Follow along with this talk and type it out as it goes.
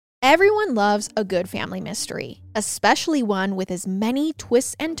Everyone loves a good family mystery, especially one with as many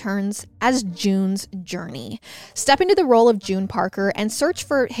twists and turns as June's Journey. Step into the role of June Parker and search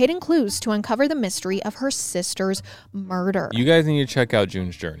for hidden clues to uncover the mystery of her sister's murder. You guys need to check out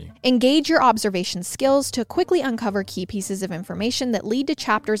June's Journey. Engage your observation skills to quickly uncover key pieces of information that lead to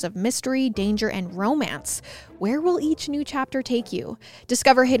chapters of mystery, danger, and romance. Where will each new chapter take you?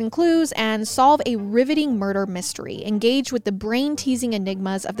 Discover hidden clues and solve a riveting murder mystery. Engage with the brain-teasing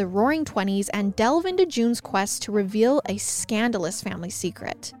enigmas of the Roaring Twenties and delve into June's quest to reveal a scandalous family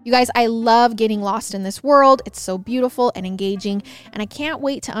secret. You guys, I love getting lost in this world. It's so beautiful and engaging, and I can't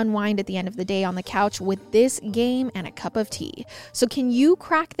wait to unwind at the end of the day on the couch with this game and a cup of tea. So can you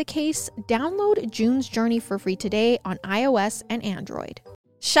crack the case? Download June's Journey for free today on iOS and Android.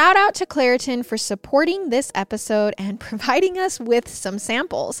 Shout out to Claritin for supporting this episode and providing us with some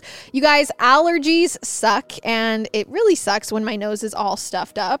samples. You guys, allergies suck, and it really sucks when my nose is all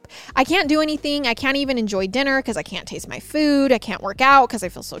stuffed up. I can't do anything. I can't even enjoy dinner because I can't taste my food. I can't work out because I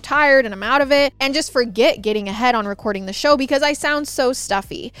feel so tired and I'm out of it. And just forget getting ahead on recording the show because I sound so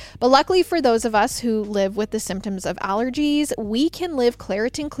stuffy. But luckily for those of us who live with the symptoms of allergies, we can live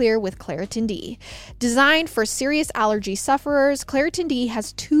Claritin Clear with Claritin D. Designed for serious allergy sufferers, Claritin D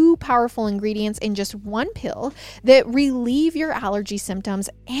has 2 powerful ingredients in just one pill that relieve your allergy symptoms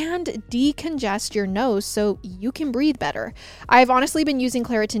and decongest your nose so you can breathe better. I've honestly been using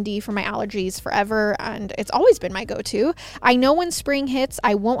Claritin D for my allergies forever, and it's always been my go-to. I know when spring hits,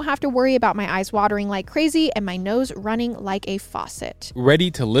 I won't have to worry about my eyes watering like crazy and my nose running like a faucet.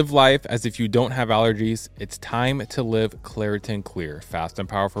 Ready to live life as if you don't have allergies? It's time to live Claritin Clear. Fast and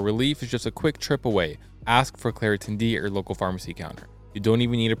powerful relief is just a quick trip away. Ask for Claritin D at your local pharmacy counter. You don't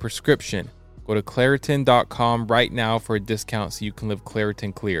even need a prescription. Go to Claritin.com right now for a discount so you can live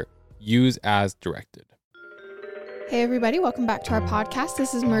Claritin Clear. Use as directed. Hey everybody, welcome back to our podcast.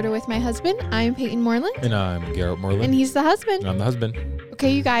 This is Murder with My Husband. I'm Peyton Moreland. And I'm Garrett Moreland. And he's the husband. And I'm the husband.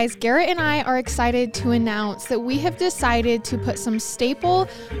 Okay, you guys, Garrett and I are excited to announce that we have decided to put some staple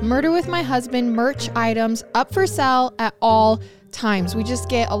Murder with My Husband merch items up for sale at all times. We just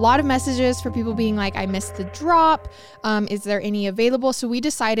get a lot of messages for people being like, I missed the drop. Is there any available? So we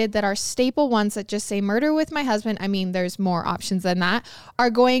decided that our staple ones that just say Murder with My Husband, I mean, there's more options than that, are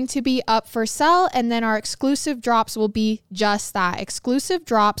going to be up for sale. And then our exclusive drops will be just that, exclusive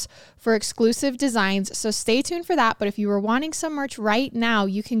drops for exclusive designs. So stay tuned for that. But if you were wanting some merch right now,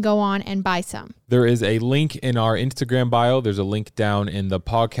 you can go on and buy some. There is a link in our Instagram bio. There's a link down in the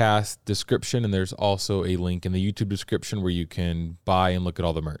podcast description. And there's also a link in the YouTube description where you can buy and look at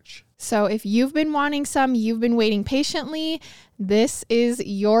all the merch. So if you've been wanting some, you've been waiting patiently, this is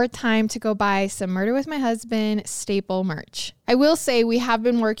your time to go buy some Murder with My Husband staple merch. I will say we have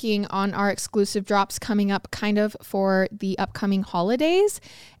been working on our exclusive drops coming up kind of for the upcoming holidays.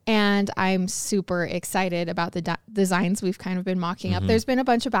 And I'm super excited about the designs we've kind of been mocking up. There's been a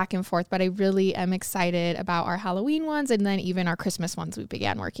bunch of back and forth, but I really am excited about our Halloween ones and then even our Christmas ones we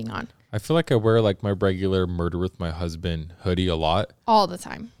began working on. I feel like I wear like my regular Murder with My Husband hoodie a lot. All the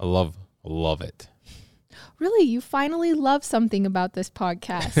time. I love it. Really, you finally love something about this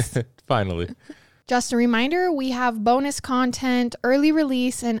podcast. Finally. Just a reminder, we have bonus content, early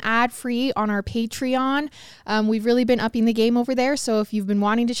release, and ad-free on our Patreon. We've really been upping the game over there. So if you've been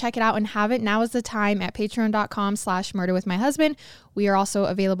wanting to check it out and haven't, now is the time at patreon.com/murderwithmyhusband. We are also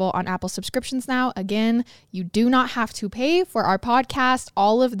available on Apple subscriptions now. Again, you do not have to pay for our podcast.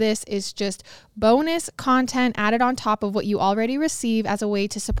 All of this is just bonus content added on top of what you already receive as a way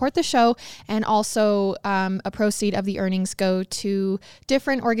to support the show. And also a proceed of the earnings go to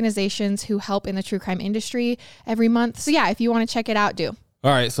different organizations who help in the true crime industry every month. So yeah, if you want to check it out, do.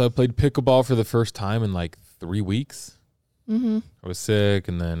 All right. So I played pickleball for the first time in like 3 weeks. I was sick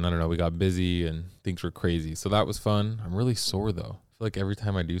and then, I don't know, we got busy and things were crazy. So that was fun. I'm really sore though. I feel like every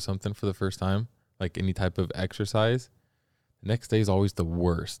time I do something for the first time, like any type of exercise, the next day is always the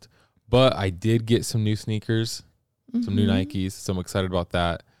worst. But I did get some new sneakers, some new Nikes. So I'm excited about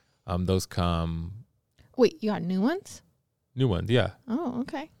that. Those come. Wait, you got new ones? New ones, yeah. Oh,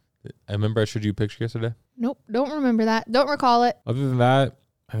 okay. I remember I showed you a picture yesterday. Nope, don't remember that. Don't recall it. Other than that,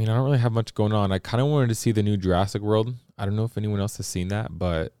 I mean, I don't really have much going on. I kind of wanted to see the new Jurassic World. I don't know if anyone else has seen that,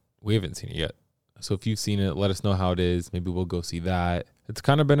 but we haven't seen it yet. So if you've seen it, let us know how it is. Maybe we'll go see that. It's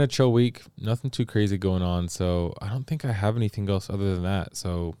kind of been a chill week. Nothing too crazy going on. So I don't think I have anything else other than that.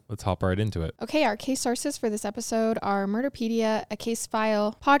 So let's hop right into it. Okay, our case sources for this episode are Murderpedia, A Case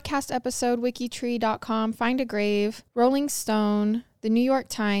File, podcast episode, wikitree.com, Find a Grave, Rolling Stone, The New York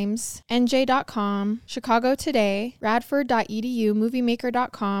Times, NJ.com, Chicago Today, Radford.edu,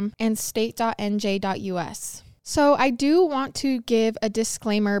 Moviemaker.com, and State.nj.us. So I do want to give a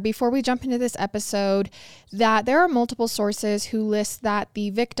disclaimer before we jump into this episode that there are multiple sources who list that the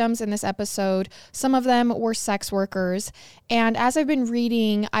victims in this episode, some of them were sex workers. And as I've been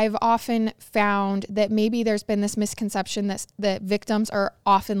reading, I've often found that maybe there's been this misconception that victims are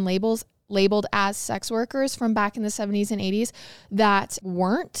often labeled as sex workers from back in the 70s and 80s that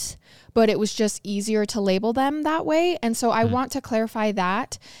weren't, but it was just easier to label them that way. And so I want to clarify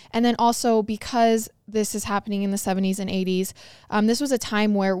that. And then also, because this is happening in the 70s and 80s, this was a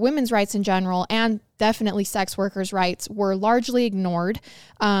time where women's rights in general and definitely sex workers' rights were largely ignored,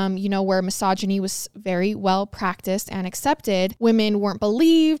 where misogyny was very well practiced and accepted. Women weren't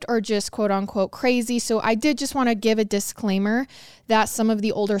believed or just quote unquote crazy. So I did just want to give a disclaimer that some of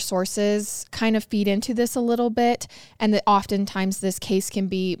the older sources kind of feed into this a little bit, and that oftentimes this case can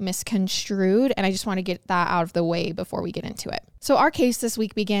be misconstrued. And I just want to get that out of the way before we get into it. So our case this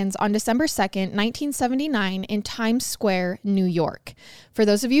week begins on December 2nd, 1979 in Times Square, New York. For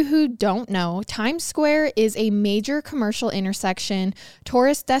those of you who don't know, Times Square is a major commercial intersection,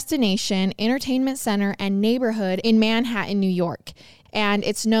 tourist destination, entertainment center, and neighborhood in Manhattan, New York. And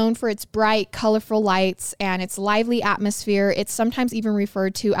it's known for its bright, colorful lights and its lively atmosphere. It's sometimes even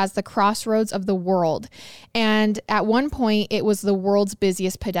referred to as the crossroads of the world. And at one point, it was the world's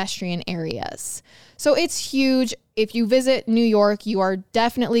busiest pedestrian areas. So it's huge. If you visit New York, you are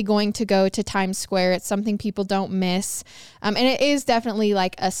definitely going to go to Times Square. It's something people don't miss. And it is definitely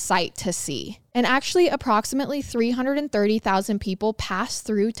like a sight to see. And actually, approximately 330,000 people pass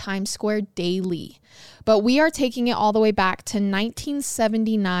through Times Square daily. But we are taking it all the way back to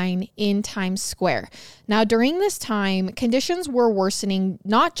 1979 in Times Square. Now, during this time, conditions were worsening,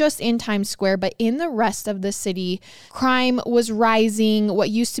 not just in Times Square, but in the rest of the city. Crime was rising. What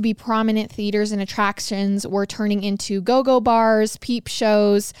used to be prominent theaters and attractions were turning into go-go bars, peep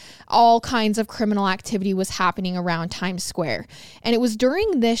shows. All kinds of criminal activity was happening around Times Square. And it was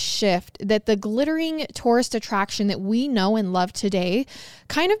during this shift that the glittering tourist attraction that we know and love today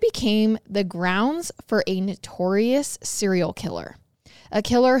kind of became the grounds for a notorious serial killer. A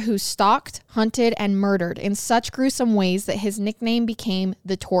killer who stalked, hunted, and murdered in such gruesome ways that his nickname became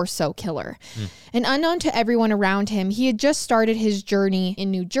the Torso Killer. And unknown to everyone around him, he had just started his journey in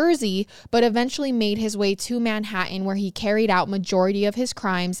New Jersey, but eventually made his way to Manhattan, where he carried out majority of his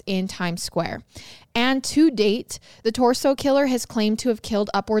crimes in Times Square. And to date, the Torso Killer has claimed to have killed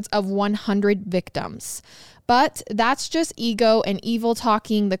upwards of 100 victims. But that's just ego and evil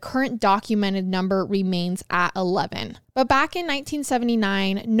talking. The current documented number remains at 11. But back in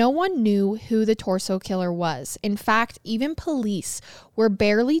 1979, no one knew who the Torso Killer was. In fact, even police were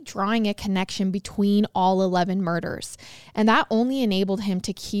barely drawing a connection between all 11 murders. And that only enabled him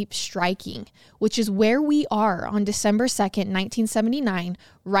to keep striking, which is where we are on December 2nd, 1979,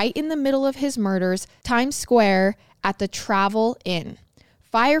 right in the middle of his murders, Times Square at the Travel Inn.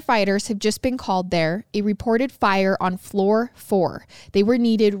 Firefighters have just been called there. A reported fire on floor 4. They were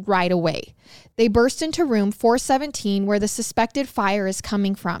needed right away. They burst into room 417 where the suspected fire is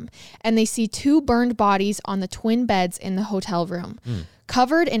coming from, and they see 2 burned bodies on the twin beds in the hotel room.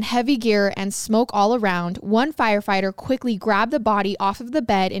 Covered in heavy gear and smoke all around, one firefighter quickly grabbed the body off of the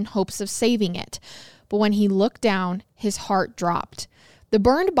bed in hopes of saving it. But when he looked down, his heart dropped. The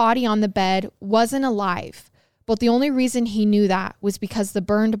burned body on the bed wasn't alive. But the only reason he knew that was because the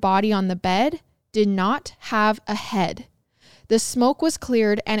burned body on the bed did not have a head. The smoke was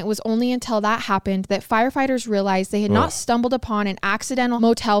cleared, and it was only until that happened that firefighters realized they had not stumbled upon an accidental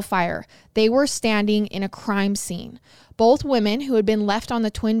motel fire. They were standing in a crime scene. Both women who had been left on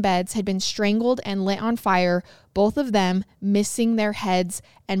the twin beds had been strangled and lit on fire, both of them missing their heads,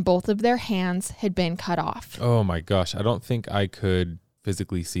 and both of their hands had been cut off. Oh my gosh. I don't think I could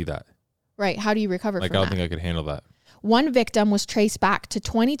physically see that. Right. How do you recover from that? I don't think I could handle that. One victim was traced back to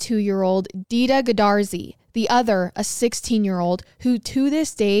 22-year-old Dida Gadarzi. The other, a 16-year-old, who to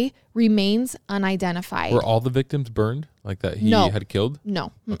this day remains unidentified. Were all the victims burned like that he had killed?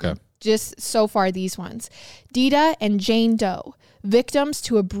 No. Okay. Just so far these ones. Dida and Jane Doe, victims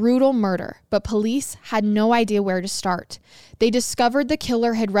to a brutal murder, but police had no idea where to start. They discovered the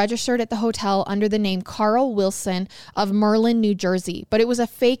killer had registered at the hotel under the name Carl Wilson of Merlin, New Jersey, but it was a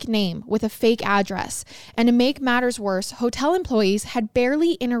fake name with a fake address. And to make matters worse, hotel employees had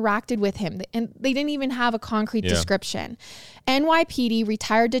barely interacted with him, and they didn't even have a concrete description. NYPD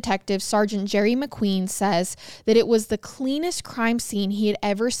retired detective Sergeant Jerry McQueen says that it was the cleanest crime scene he had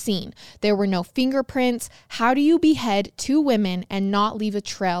ever seen. There were no fingerprints. How do you behead 2 women and not leave a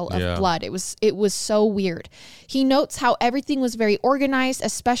trail of blood. It was so weird. He notes how everything was very organized,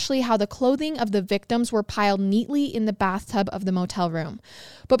 especially how the clothing of the victims were piled neatly in the bathtub of the motel room.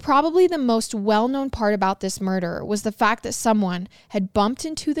 But probably the most well-known part about this murder was the fact that someone had bumped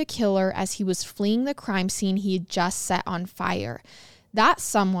into the killer as he was fleeing the crime scene he had just set on fire. That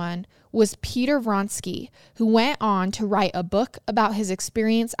someone was Peter Vronsky, who went on to write a book about his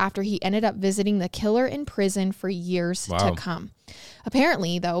experience after he ended up visiting the killer in prison for years to come.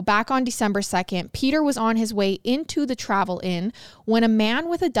 Apparently, though, back on December 2nd, Peter was on his way into the Travel Inn when a man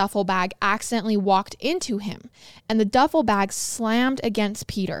with a duffel bag accidentally walked into him, and the duffel bag slammed against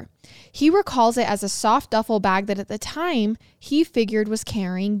Peter. He recalls it as a soft duffel bag that at the time he figured was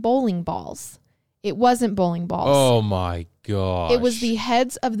carrying bowling balls. It wasn't bowling balls. Oh my gosh. It was the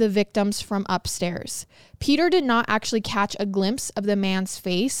heads of the victims from upstairs. Peter did not actually catch a glimpse of the man's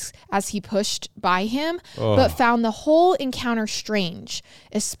face as he pushed by him, but found the whole encounter strange,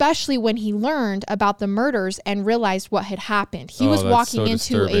 especially when he learned about the murders and realized what had happened. He was walking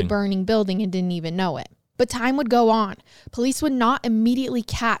into a burning building and didn't even know it. But time would go on. Police would not immediately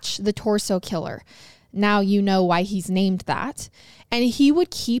catch the torso killer. Now you know why he's named that. And he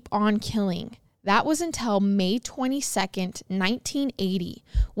would keep on killing. That was until May 22nd, 1980,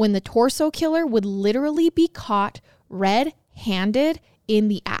 when the torso killer would literally be caught red-handed in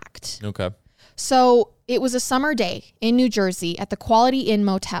the act. Okay. So it was a summer day in New Jersey at the Quality Inn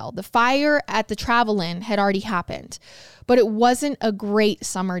Motel. The fire at the Travel Inn had already happened, but it wasn't a great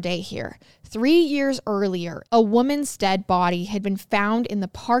summer day here. 3 years earlier, a woman's dead body had been found in the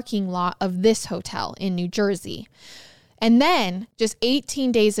parking lot of this hotel in New Jersey. And then, just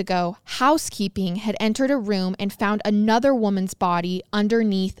 18 days ago, housekeeping had entered a room and found another woman's body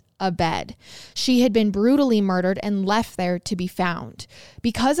underneath a bed. She had been brutally murdered and left there to be found.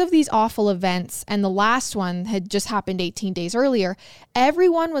 Because of these awful events, and the last one had just happened 18 days earlier,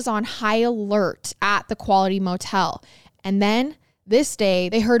 everyone was on high alert at the Quality Motel. And then, this day,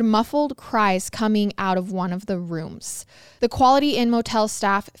 they heard muffled cries coming out of one of the rooms. The Quality Inn Motel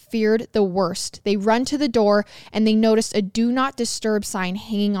staff feared the worst. They run to the door and they noticed a do not disturb sign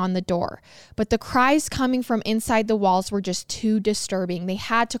hanging on the door. But the cries coming from inside the walls were just too disturbing. They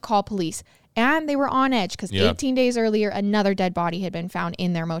had to call police. And they were on edge because 18 days earlier, another dead body had been found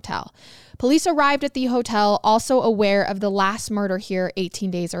in their motel. Police arrived at the hotel, also aware of the last murder here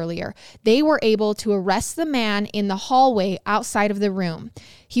 18 days earlier. They were able to arrest the man in the hallway outside of the room.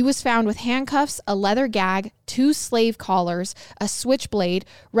 He was found with handcuffs, a leather gag, 2 slave collars, a switchblade,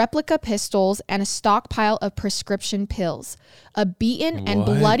 replica pistols, and a stockpile of prescription pills. A beaten and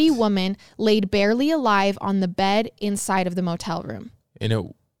bloody woman laid barely alive on the bed inside of the motel room. And it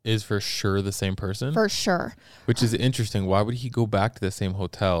is for sure the same person? For sure. Which is interesting. Why would he go back to the same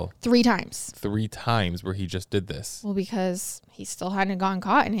hotel? 3 times. 3 times where he just did this? Well, because he still hadn't gotten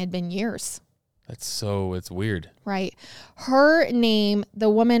caught and it had been years. It's weird. Right. Her name, the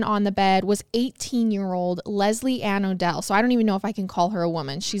woman on the bed, was 18-year-old Leslie Ann Odell. So I don't even know if I can call her a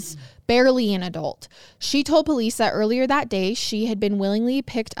woman. She's barely an adult. She told police that earlier that day, she had been willingly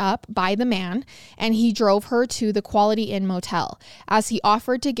picked up by the man and he drove her to the Quality Inn Motel. As he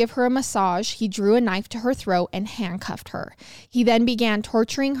offered to give her a massage, he drew a knife to her throat and handcuffed her. He then began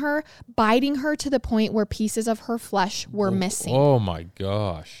torturing her, biting her to the point where pieces of her flesh were missing. Oh my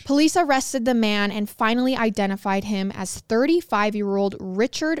gosh. Police arrested the man and finally identified him as 35-year-old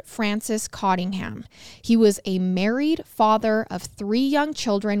Richard Francis Cottingham. He was a married father of 3 young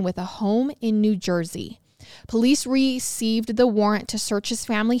children with a home in New Jersey. Police received the warrant to search his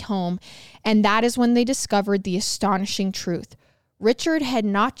family home, and that is when they discovered the astonishing truth. Richard had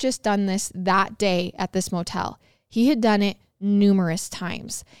not just done this that day at this motel. He had done it numerous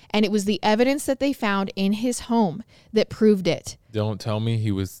times, and it was the evidence that they found in his home that proved it. Don't tell me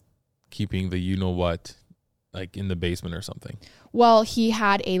he was keeping the you-know-what like in the basement or something. Well, he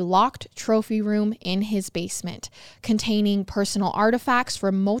had a locked trophy room in his basement containing personal artifacts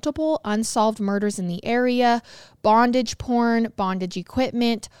from multiple unsolved murders in the area, bondage porn, bondage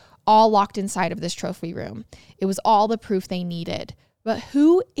equipment, all locked inside of this trophy room. It was all the proof they needed. But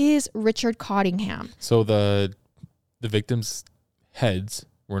who is Richard Cottingham? So the victims' heads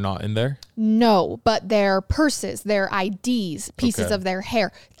were not in there? No, but their purses, their IDs, pieces of their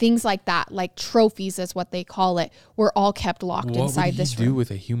hair, things like that, like trophies is what they call it, were all kept locked inside this room. What would he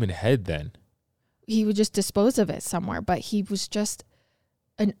do with a human head then? He would just dispose of it somewhere, but he was just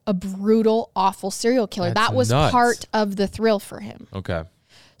a brutal, awful serial killer. That's that was nuts. Part of the thrill for him. Okay.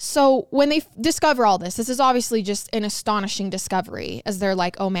 So when they discover all this is obviously just an astonishing discovery, as they're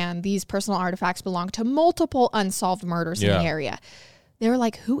like, oh man, these personal artifacts belong to multiple unsolved murders in the area. They were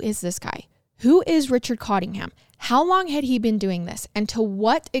like, who is this guy? Who is Richard Cottingham? How long had he been doing this? And to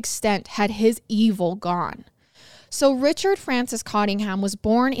what extent had his evil gone? So Richard Francis Cottingham was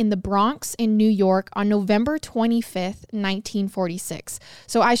born in the Bronx in New York on November 25th, 1946.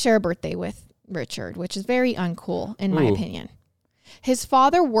 So I share a birthday with Richard, which is very uncool in my opinion. His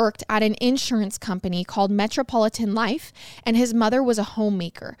father worked at an insurance company called Metropolitan Life, and his mother was a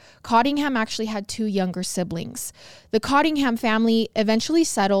homemaker. Cottingham actually had 2 younger siblings. The Cottingham family eventually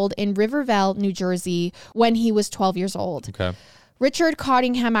settled in Rivervale, New Jersey, when he was 12 years old. Okay. Richard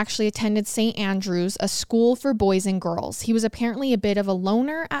Cottingham actually attended St. Andrews, a school for boys and girls. He was apparently a bit of a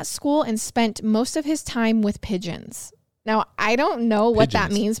loner at school and spent most of his time with pigeons. Now, I don't know what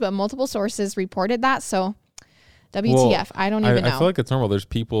that means, but multiple sources reported that, so WTF, well, I don't even know. I feel like it's normal. There's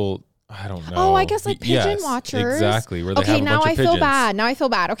people, I don't know. Oh, I guess like pigeon watchers. Exactly. Where they have a now bunch I of feel pigeons. bad. Now I feel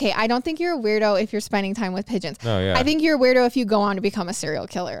bad. Okay, I don't think you're a weirdo if you're spending time with pigeons. No, yeah. I think you're a weirdo if you go on to become a serial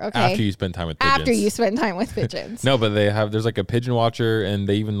killer. Okay. After you spend time with pigeons. After you spend time with pigeons. No, but there's like a pigeon watcher, and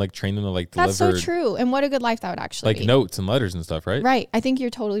they even like train them to like deliver. That's so true. And what a good life that would actually be. Notes and letters and stuff, right? Right. I think you're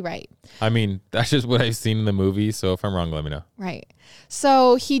totally right. I mean, that's just what I've seen in the movie. So if I'm wrong, let me know. Right.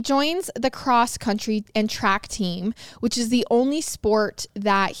 So he joins the cross country and track team, which is the only sport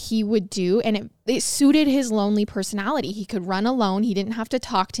that he would do. And it suited his lonely personality. He could run alone. He didn't have to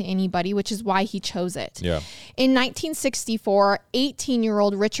talk to anybody, which is why he chose it. Yeah. In 1964,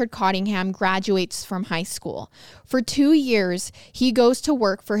 18-year-old Richard Cottingham graduates from high school. For 2 years, he goes to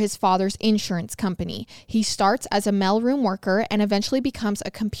work for his father's insurance company. He starts as a mailroom worker and eventually becomes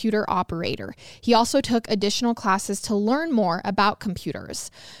a computer operator. He also took additional classes to learn more about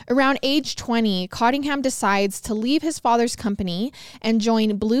computers. Around age 20, Cottingham decides to leave his father's company and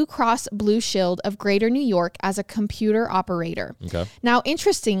join Blue Cross Blue Shield of Greater New York as a computer operator. Okay. Now,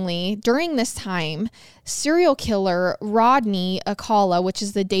 interestingly, during this time, serial killer Rodney Alcala, which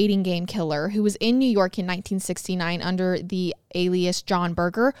is the dating game killer who was in New York in 1969 under the alias John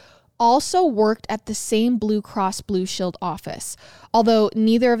Berger, also worked at the same Blue Cross Blue Shield office. Although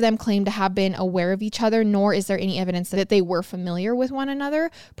neither of them claim to have been aware of each other, nor is there any evidence that they were familiar with one another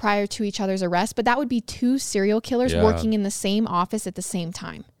prior to each other's arrest. But that would be 2 serial killers working in the same office at the same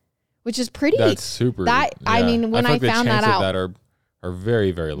time, which is pretty. That's super. I mean, when I found that out, that are very,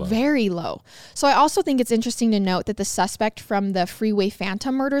 very low. Very low. So I also think it's interesting to note that the suspect from the Freeway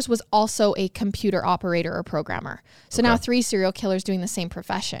Phantom murders was also a computer operator or programmer. So now 3 serial killers doing the same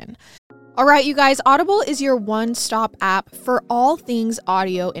profession. All right, you guys, Audible is your one-stop app for all things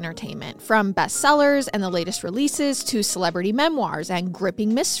audio entertainment, from bestsellers and the latest releases to celebrity memoirs and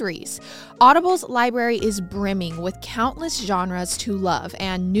gripping mysteries. Audible's library is brimming with countless genres to love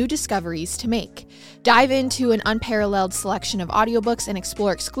and new discoveries to make. Dive into an unparalleled selection of audiobooks and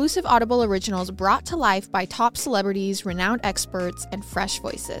explore exclusive Audible originals brought to life by top celebrities, renowned experts, and fresh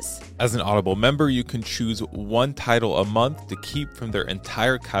voices. As an Audible member, you can choose 1 title a month to keep from their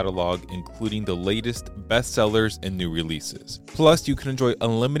entire catalog, including the latest bestsellers and new releases. Plus, you can enjoy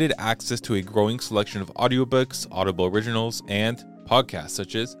unlimited access to a growing selection of audiobooks, Audible originals, and podcasts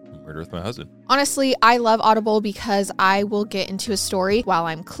such as Murder with My Husband. Honestly, I love Audible because I will get into a story while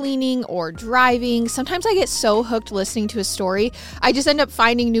I'm cleaning or driving. Sometimes I get so hooked listening to a story, I just end up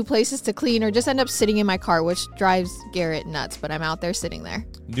finding new places to clean or just end up sitting in my car, which drives Garrett nuts, but I'm out there sitting there.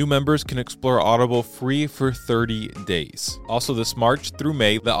 New members can explore Audible free for 30 days. Also, this March through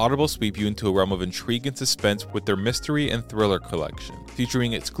May, let Audible sweep you into a realm of intrigue and suspense with their mystery and thriller collection,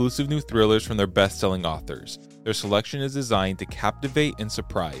 featuring exclusive new thrillers from their best-selling authors. Their selection is designed to captivate and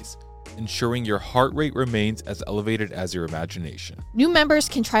surprise, ensuring your heart rate remains as elevated as your imagination. New members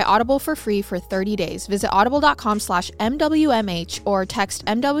can try Audible for free for 30 days. Visit audible.com/MWMH or text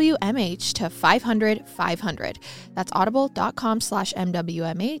MWMH to 500-500. That's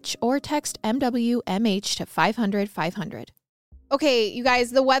audible.com/MWMH or text MWMH to 500-500. Okay, you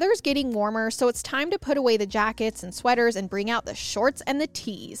guys, the weather's getting warmer, so it's time to put away the jackets and sweaters and bring out the shorts and the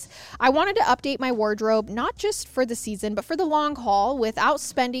tees. I wanted to update my wardrobe, not just for the season, but for the long haul without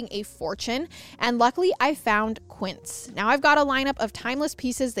spending a fortune. And luckily, I found Quince. Now I've got a lineup of timeless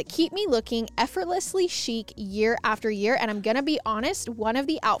pieces that keep me looking effortlessly chic year after year. And I'm gonna be honest, one of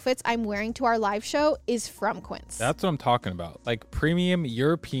the outfits I'm wearing to our live show is from Quince. That's what I'm talking about. Like premium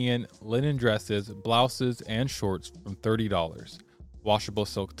European linen dresses, blouses, and shorts from $30. Washable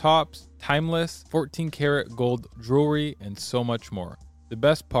silk tops, timeless 14-karat gold jewelry, and so much more. The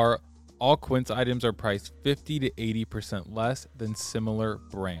best part, all Quince items are priced 50 to 80% less than similar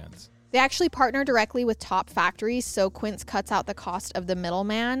brands. They actually partner directly with top factories, so Quince cuts out the cost of the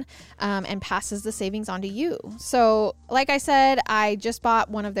middleman and passes the savings on to you. So like I said, I just bought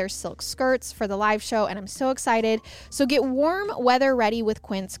one of their silk skirts for the live show and I'm so excited. So get warm weather ready with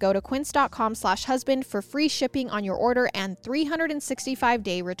Quince. Go to quince.com/husband for free shipping on your order and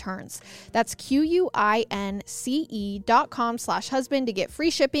 365-day returns. That's QUINCE.com/husband to get free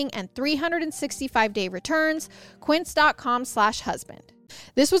shipping and 365-day returns. Quince.com/husband.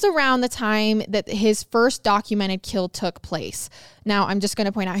 This was around the time that his first documented kill took place. Now, I'm just going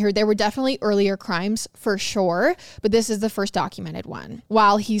to point out here, there were definitely earlier crimes for sure, but this is the first documented one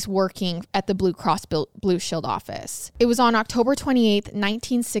while he's working at the Blue Cross Blue Shield office. It was on October 28th,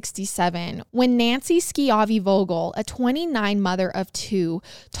 1967, when Nancy Schiavi Vogel, a 29 mother of two,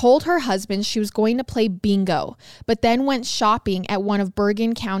 told her husband she was going to play bingo, but then went shopping at one of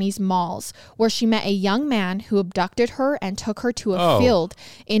Bergen County's malls, where she met a young man who abducted her and took her to a field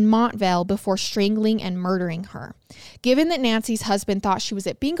in Montvale before strangling and murdering her. Given that Nancy's husband thought she was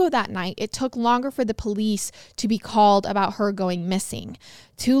at bingo that night, it took longer for the police to be called about her going missing.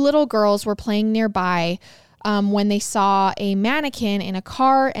 Two little girls were playing nearby when they saw a mannequin in a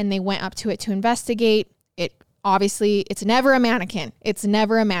car and they went up to it to investigate. Obviously, it's never a mannequin. It's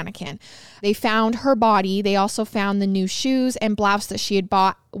never a mannequin. They found her body. They also found the new shoes and blouse that she had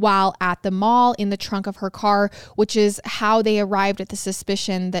bought while at the mall in the trunk of her car, which is how they arrived at the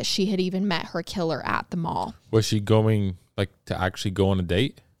suspicion that she had even met her killer at the mall. Was she going to actually go on a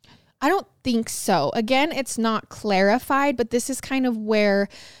date? I don't think so. Again, it's not clarified, but this is kind of where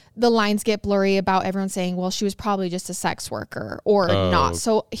the lines get blurry about everyone saying, well, she was probably just a sex worker or not.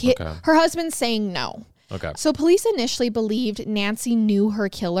 So her husband's saying no. Okay. So police initially believed Nancy knew her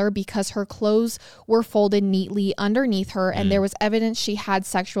killer because her clothes were folded neatly underneath her and there was evidence she had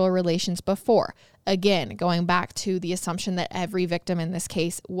sexual relations before. Again, going back to the assumption that every victim in this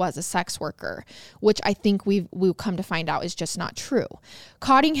case was a sex worker, which I think we'll come to find out is just not true.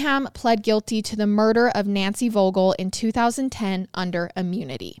 Cottingham pled guilty to the murder of Nancy Vogel in 2010 under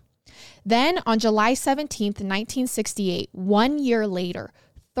immunity. Then on July 17th, 1968, 1 year later,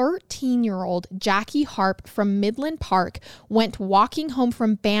 13-year-old Jackie Harp from Midland Park went walking home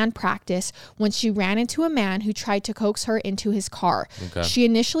from band practice when she ran into a man who tried to coax her into his car. Okay. She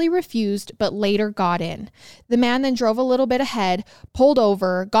initially refused, but later got in. The man then drove a little bit ahead, pulled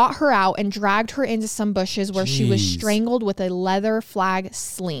over, got her out, and dragged her into some bushes where she was strangled with a leather flag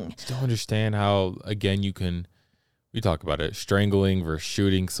sling. I don't understand how, again, we talk about it, strangling versus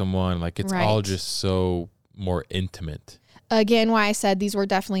shooting someone. It's all just so more intimate. Again, why I said these were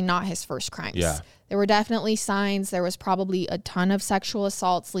definitely not his first crimes. Yeah. There were definitely signs. There was probably a ton of sexual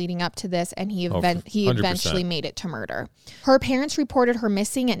assaults leading up to this, and he eventually made it to murder. Her parents reported her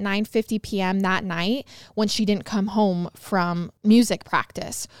missing at 9:50 p.m. that night when she didn't come home from music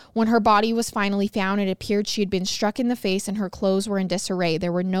practice. When her body was finally found, it appeared she had been struck in the face and her clothes were in disarray.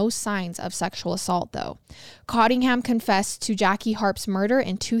 There were no signs of sexual assault, though. Cottingham confessed to Jackie Harp's murder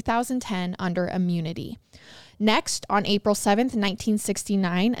in 2010 under immunity. Next, on April 7th,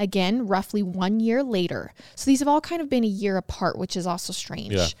 1969, again, roughly 1 year later. So these have all kind of been a year apart, which is also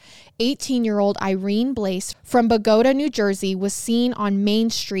strange. Yeah. 18-year-old Irene Blaze from Bogota, New Jersey, was seen on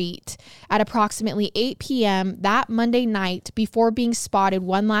Main Street at approximately 8 p.m. that Monday night before being spotted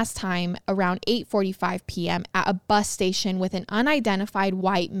one last time around 8:45 p.m. at a bus station with an unidentified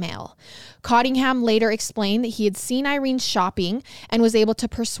white male. Cottingham later explained that he had seen Irene shopping and was able to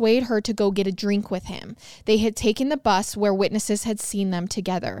persuade her to go get a drink with him. They had taken the bus where witnesses had seen them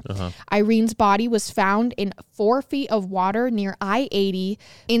together. Irene's body was found in 4 feet of water near I-80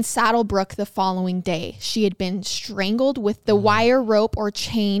 in Saddlebrook the following day. She had been strangled with the wire rope or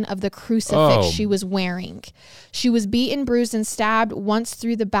chain of the crucifix she was wearing. She was beaten, bruised, and stabbed once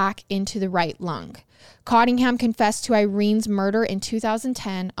through the back into the right lung. Cottingham confessed to Irene's murder in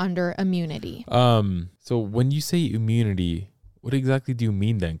 2010 under immunity. So when you say immunity, what exactly do you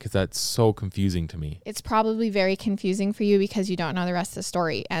mean then? Because that's so confusing to me. It's probably very confusing for you because you don't know the rest of the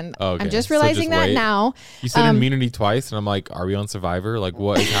story. And I'm just realizing that now. You said immunity twice and I'm like, are we on Survivor?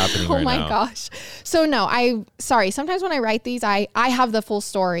 What is happening right now? Oh my gosh. So no, sorry. Sometimes when I write these, I have the full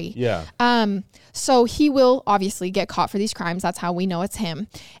story. Yeah. So he will obviously get caught for these crimes. That's how we know it's him.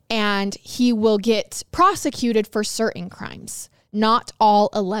 And he will get prosecuted for certain crimes. Not all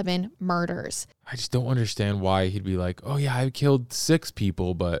 11 murders. I just don't understand why he'd be like, oh yeah, I killed 6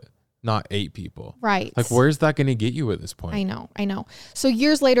 people, but not 8 people. Right. Where's that going to get you at this point? I know. So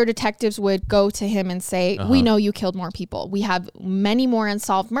years later, detectives would go to him and say, we know you killed more people. We have many more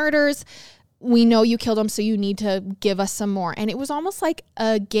unsolved murders. We know you killed them, so you need to give us some more. And it was almost like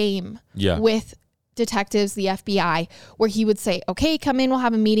a game with detectives, the FBI, where he would say, okay, come in, we'll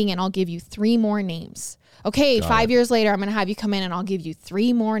have a meeting and I'll give you 3 more names. Okay, Got 5 it. years later, I'm going to have you come in and I'll give you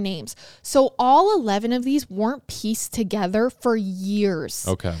 3 more names. So all 11 of these weren't pieced together for years.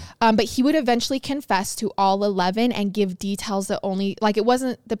 Okay. But he would eventually confess to all 11 and give details that only, like it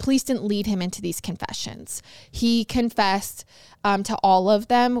wasn't, the police didn't lead him into these confessions. He confessed to all of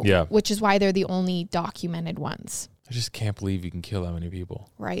them, Yeah. which is why they're the only documented ones. I just can't believe you can kill that many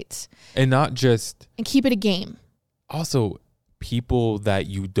people. Right. And not just, And keep it a game. also people that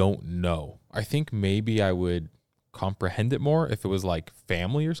you don't know. I think maybe I would comprehend it more if it was like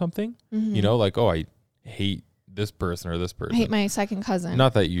family or something, you know, like, oh, I hate this person or this person. I hate my second cousin.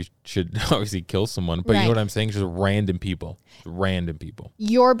 Not that you should obviously kill someone, but you Right. know what I'm saying? Just random people. Random people.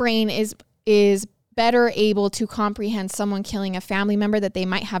 Your brain is better able to comprehend someone killing a family member that they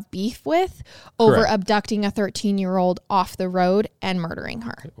might have beef with over Correct. abducting a 13-year-old off the road and murdering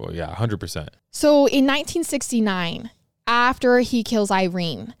her. Well, yeah, 100%. So in 1969, after he kills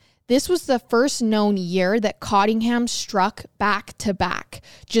Irene, this was the first known year that Cottingham struck back to back.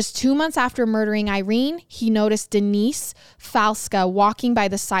 Just 2 months after murdering Irene, he noticed Denise Falska walking by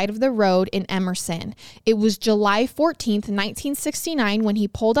the side of the road in Emerson. It was July 14th, 1969, when he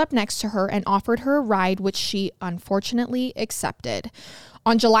pulled up next to her and offered her a ride, which she unfortunately accepted.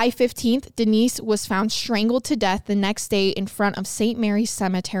 On July 15th, Denise was found strangled to death the next day in front of St. Mary's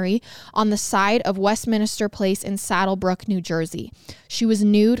Cemetery on the side of Westminster Place in Saddlebrook, New Jersey. She was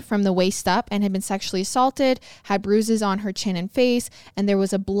nude from the waist up and had been sexually assaulted, had bruises on her chin and face, and there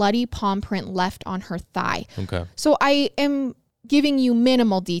was a bloody palm print left on her thigh. Okay. So I am giving you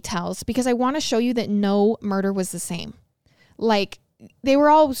minimal details because I want to show you that no murder was the same. Like, they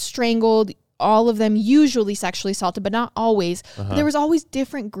were all strangled, all of them usually sexually assaulted, but not always. But there was always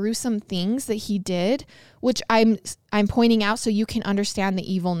different gruesome things that he did, which I'm pointing out so you can understand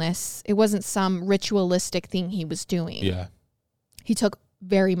the evilness. It wasn't some ritualistic thing he was doing. Yeah. He took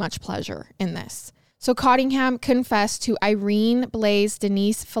very much pleasure in this. So Cottingham confessed to Irene Blaze,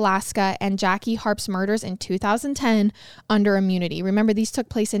 Denise Falaska, and Jackie Harp's murders in 2010 under immunity. Remember, these took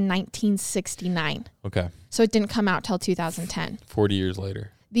place in 1969. Okay. So it didn't come out till 2010. 40 years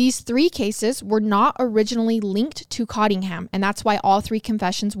later. These 3 cases were not originally linked to Cottingham, and that's why all 3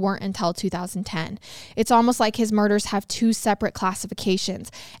 confessions weren't until 2010. It's almost like his murders have 2 separate classifications,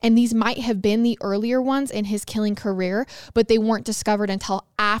 and these might have been the earlier ones in his killing career, but they weren't discovered until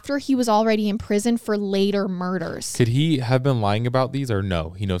after he was already in prison for later murders. Could he have been lying about these or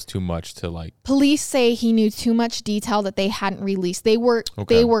no? He knows too much to like. Police say he knew too much detail that they hadn't released. They were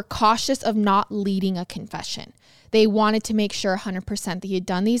cautious of not leading a confession. They wanted to make sure 100% that he had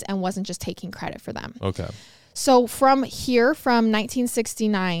done these and wasn't just taking credit for them. Okay. So from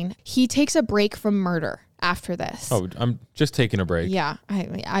 1969, he takes a break from murder after this. Oh, I'm just taking a break. Yeah.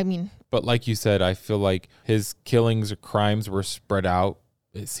 I mean, But like you said, I feel like his killings or crimes were spread out.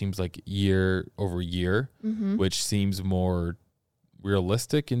 It seems like year over year, which seems more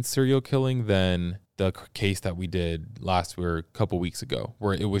realistic in serial killing than the case that we did a couple weeks ago,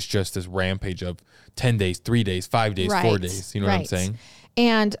 where it was just this rampage of 10 days, 3 days, 5 days, 4 days. You know what I'm saying?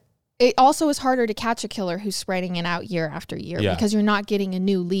 And it also is harder to catch a killer who's spreading it out year after year because you're not getting a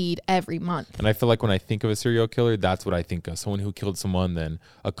new lead every month. And I feel like when I think of a serial killer, that's what I think of. Someone who killed someone, then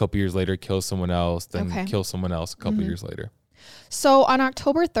a couple years later kills someone else, then kills someone else a couple years later. So on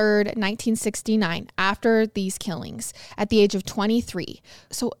October 3rd, 1969, after these killings, at the age of 23,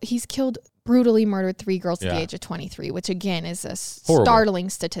 so he's brutally murdered 3 girls at the age of 23, which again is a startling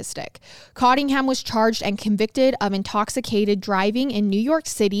statistic. Cottingham was charged and convicted of intoxicated driving in New York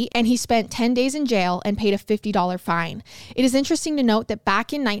City, and he spent 10 days in jail and paid a $50 fine. It is interesting to note that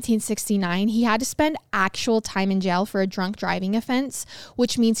back in 1969, he had to spend actual time in jail for a drunk driving offense,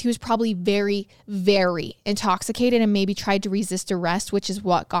 which means he was probably very, very intoxicated and maybe tried to resist arrest, which is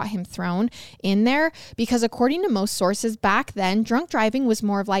what got him thrown in there. Because according to most sources back then, drunk driving was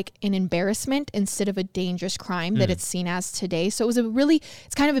more of like an embarrassment instead of a dangerous crime that it's seen as today. So it was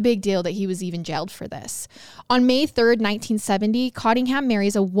it's kind of a big deal that he was even jailed for this. On May 3rd, 1970, Cottingham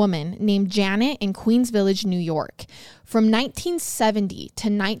marries a woman named Janet in Queens Village, New York. From 1970 to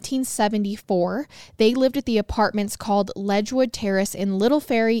 1974, they lived at the apartments called Ledgewood Terrace in Little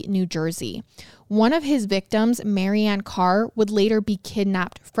Ferry, New Jersey. One of his victims, Marianne Carr, would later be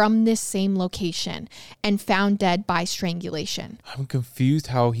kidnapped from this same location and found dead by strangulation. I'm confused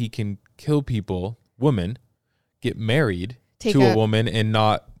how he can kill people, get married to a woman and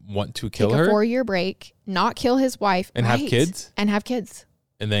not want to kill her. Take a 4-year break, not kill his wife. And have kids? And have kids.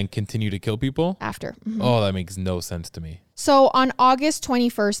 And then continue to kill people? After. Oh, that makes no sense to me. So on August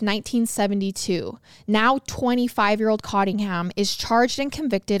 21st, 1972, now 25-year-old Cottingham is charged and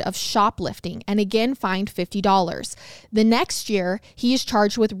convicted of shoplifting and again fined $50. The next year, he is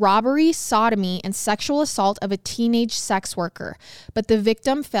charged with robbery, sodomy, and sexual assault of a teenage sex worker. But the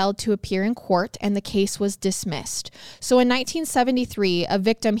victim failed to appear in court and the case was dismissed. So in 1973, a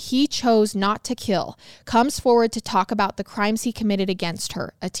victim he chose not to kill comes forward to talk about the crimes he committed against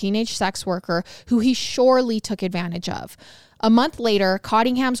her, a teenage sex worker who he surely took advantage of. A month later,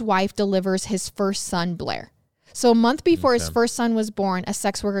 Cottingham's wife delivers his first son, Blair. So a month before his first son was born, a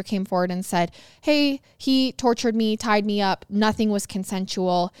sex worker came forward and said, hey, he tortured me, tied me up. Nothing was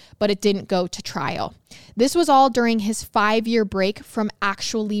consensual, but it didn't go to trial. This was all during his 5-year break from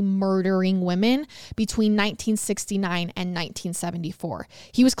actually murdering women between 1969 and 1974.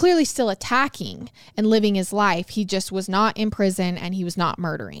 He was clearly still attacking and living his life. He just was not in prison and he was not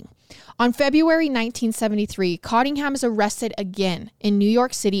murdering. On February 1973, Cottingham is arrested again in New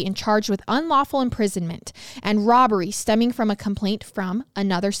York City and charged with unlawful imprisonment and robbery stemming from a complaint from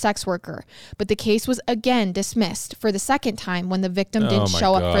another sex worker. But the case was again dismissed for the second time when the victim didn't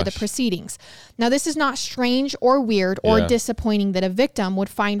show up for the proceedings. Now, this is not strange or weird or disappointing that a victim would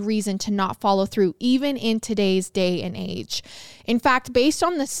find reason to not follow through, even in today's day and age. In fact, based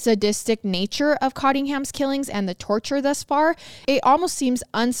on the sadistic nature of Cottingham's killings and the torture thus far, it almost seems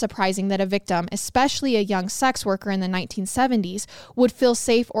unsurprising that a victim, especially a young sex worker in the 1970s, would feel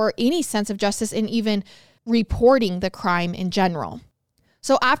safe or any sense of justice in even reporting the crime in general.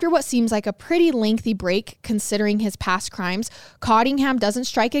 So after what seems like a pretty lengthy break considering his past crimes, Cottingham doesn't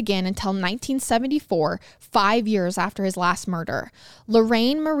strike again until 1974, 5 years after his last murder.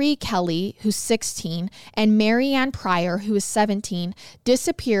 Lorraine Marie Kelly, who's 16, and Mary Ann Pryor, who is 17,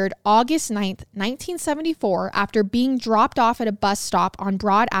 disappeared August 9th, 1974 after being dropped off at a bus stop on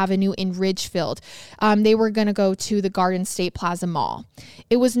Broad Avenue in Ridgefield. They were going to go to the Garden State Plaza Mall.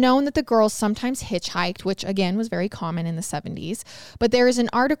 It was known that the girls sometimes hitchhiked, which again was very common in the 70s, but there is an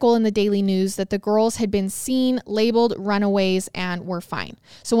article in the Daily News that the girls had been seen, labeled runaways, and were fine.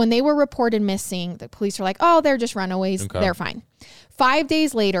 So when they were reported missing, the police were like, oh, they're just runaways. Okay. They're fine. 5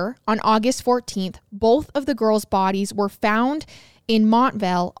 days later, on August 14th, both of the girls' bodies were found in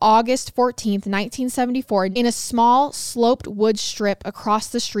Montvale, August 14th, 1974, in a small sloped wood strip across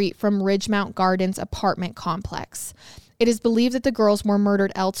the street from Ridgemount Gardens apartment complex. It is believed that the girls were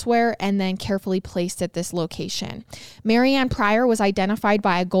murdered elsewhere and then carefully placed at this location. Mary Ann Pryor was identified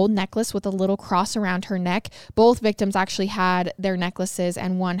by a gold necklace with a little cross around her neck. Both victims actually had their necklaces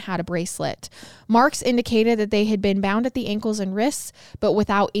and one had a bracelet. Marks indicated that they had been bound at the ankles and wrists, but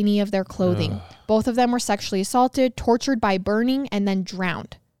without any of their clothing. Both of them were sexually assaulted, tortured by burning, and then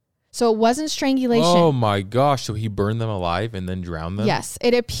drowned. So it wasn't strangulation. Oh my gosh. So he burned them alive and then drowned them? Yes.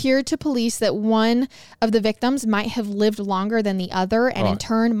 It appeared to police that one of the victims might have lived longer than the other and in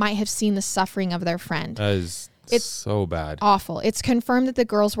turn might have seen the suffering of their friend. It's so bad. Awful. It's confirmed that the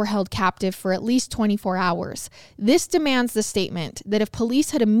girls were held captive for at least 24 hours. This demands the statement that if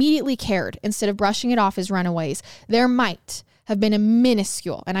police had immediately cared instead of brushing it off as runaways, there might have been a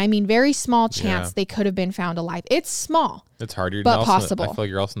minuscule, and I mean very small chance they could have been found alive. It's small. It's harder, but possible. I feel like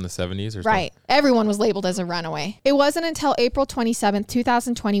you're also in the 70s or something. Right. Everyone was labeled as a runaway. It wasn't until April 27th,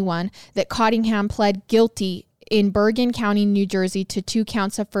 2021 that Cottingham pled guilty in Bergen County, New Jersey to 2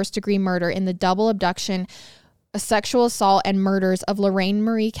 counts of first-degree murder in the double abduction, a sexual assault, and murders of Lorraine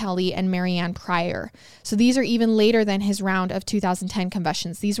Marie Kelly and Mary Ann Pryor. So these are even later than his round of 2010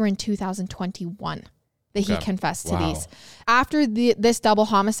 confessions. These were in 2021. That he confessed to these. After this double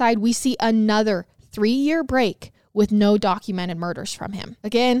homicide, we see another 3-year break with no documented murders from him.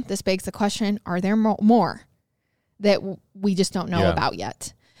 Again, this begs the question, are there more that we just don't know about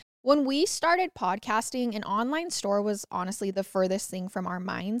yet? When we started podcasting, an online store was honestly the furthest thing from our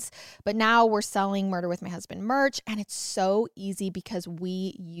minds. But now we're selling Murder with My Husband merch, and it's so easy because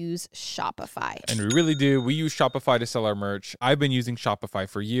we use Shopify. And we really do. We use Shopify to sell our merch. I've been using Shopify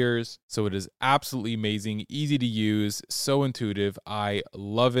for years, so it is absolutely amazing, easy to use, so intuitive. I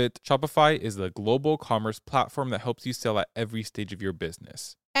love it. Shopify is the global commerce platform that helps you sell at every stage of your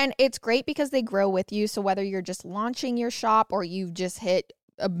business. And it's great because they grow with you. So whether you're just launching your shop or you've just hit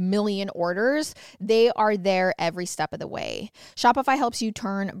 1 million orders, they are there every step of the way. Shopify helps you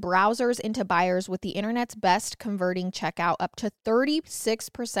turn browsers into buyers with the internet's best converting checkout, up to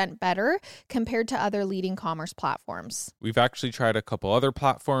 36% better compared to other leading commerce platforms. We've actually tried a couple other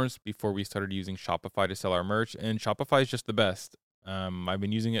platforms before we started using Shopify to sell our merch, and Shopify is just the best. I've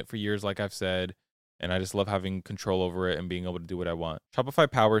been using it for years, like I've said, And I just love having control over it and being able to do what I want. Shopify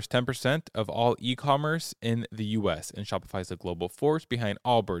powers 10% of all e-commerce in the US, and Shopify is the global force behind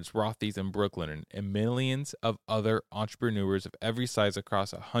Allbirds, Rothy's, and Brooklinen, and millions of other entrepreneurs of every size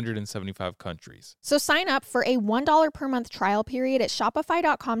across 175 countries. So sign up for a $1 per month trial period at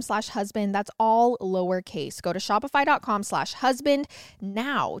shopify.com/husband. That's all lowercase. Go to shopify.com/husband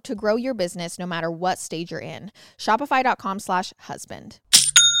now to grow your business no matter what stage you're in. Shopify.com/husband.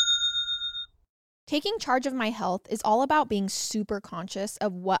 Taking charge of my health is all about being super conscious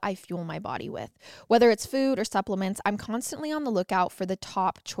of what I fuel my body with. Whether it's food or supplements, I'm constantly on the lookout for the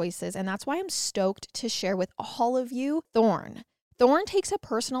top choices, and that's why I'm stoked to share with all of you Thorne. Thorne takes a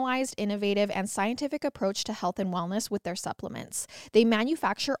personalized, innovative, and scientific approach to health and wellness with their supplements. They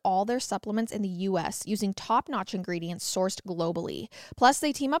manufacture all their supplements in the U.S. using top-notch ingredients sourced globally. Plus,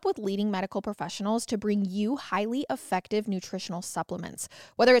 they team up with leading medical professionals to bring you highly effective nutritional supplements.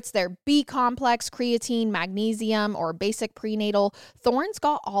 Whether it's their B-complex, creatine, magnesium, or basic prenatal, Thorne's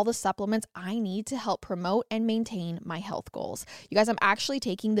got all the supplements I need to help promote and maintain my health goals. You guys, I'm actually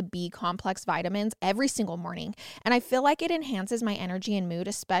taking the B-complex vitamins every single morning, and I feel like it enhances my energy and mood,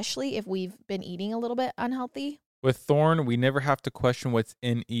 especially if we've been eating a little bit unhealthy. With Thorne, we never have to question what's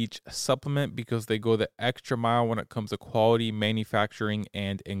in each supplement because they go the extra mile when it comes to quality, manufacturing,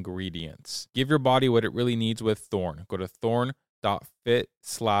 and ingredients. Give your body what it really needs with Thorne. Go to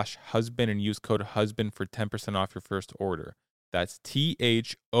thorne.fit/husband and use code HUSBAND for 10% off your first order. That's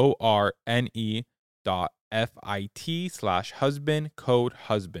THORNE.FIT/husband, code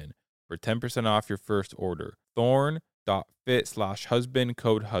HUSBAND for 10% off your first order. Thorne.fit/husband,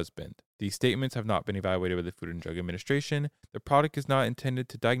 code HUSBAND. These statements have not been evaluated by the Food and Drug Administration. The product is not intended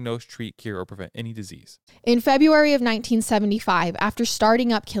to diagnose, treat, cure, or prevent any disease. In February of 1975, after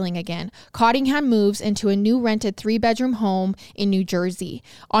starting up Killing Again, Cottingham moves into a new rented 3-bedroom home in New Jersey.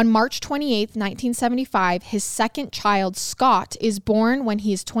 On March 28, 1975, his second child, Scott, is born when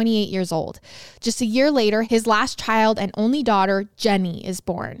he is 28 years old. Just a year later, his last child and only daughter, Jenny, is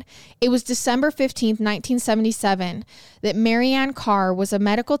born. It was December 15, 1977, that Marianne Carr was a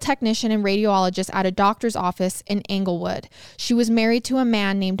medical technician and radiologist at a doctor's office in Englewood. She was married to a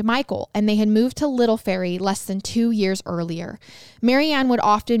man named Michael, and they had moved to Little Ferry less than 2 years earlier. Marianne would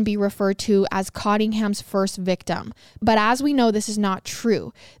often be referred to as Cottingham's first victim, but as we know, this is not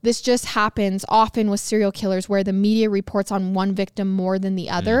true. This just happens often with serial killers where the media reports on one victim more than the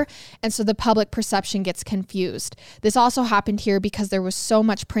other, and so the public perception gets confused. This also happened here because there was so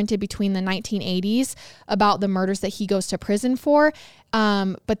much printed between the 1980s about the murders that he goes to prison for,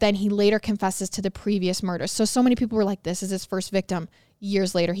 but then he later confesses to the previous murders. So many people were like, this is his first victim.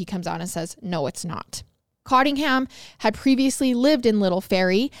 Years later, he comes out and says, no, it's not. Cottingham had previously lived in Little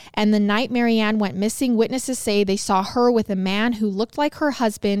Ferry, and the night Marianne went missing, witnesses say they saw her with a man who looked like her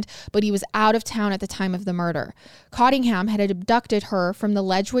husband, but he was out of town at the time of the murder. Cottingham had abducted her from the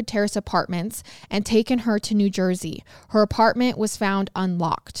Ledgewood Terrace apartments and taken her to New Jersey. Her apartment was found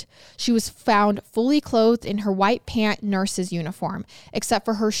unlocked. She was found fully clothed in her white pant nurse's uniform, except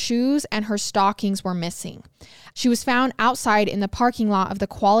for her shoes and her stockings were missing. She was found outside in the parking lot of the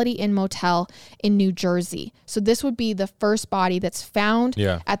Quality Inn Motel in New Jersey. So this would be the first body that's found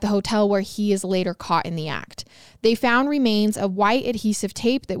at the hotel where he is later caught in the act. They found remains of white adhesive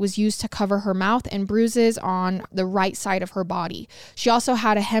tape that was used to cover her mouth and bruises on the right side of her body. She also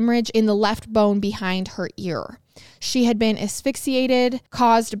had a hemorrhage in the left bone behind her ear. She had been asphyxiated,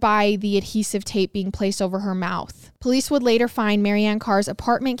 caused by the adhesive tape being placed over her mouth. Police would later find Marianne Carr's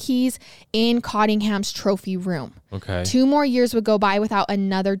apartment keys in Cottingham's trophy room. 2 more years would go by without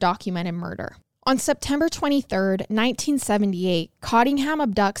another documented murder. On September 23rd, 1978, Cottingham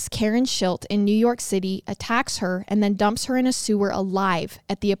abducts Karen Schilt in New York City, attacks her, and then dumps her in a sewer alive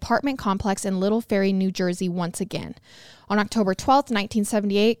at the apartment complex in Little Ferry, New Jersey once again. On October 12th,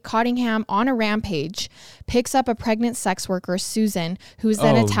 1978, Cottingham, on a rampage, picks up a pregnant sex worker, Susan, who is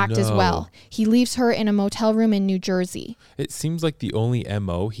then attacked as well. He leaves her in a motel room in New Jersey. It seems like the only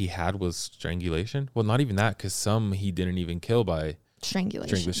MO he had was strangulation. Well, not even that, because some he didn't even kill by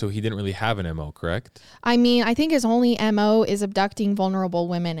strangulation. So he didn't really have an MO, correct? I mean, I think his only MO is abducting vulnerable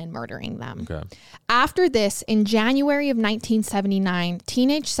women and murdering them. After this, in January of 1979,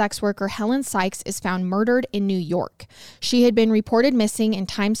 teenage sex worker Helen Sykes is found murdered in New York. She had been reported missing in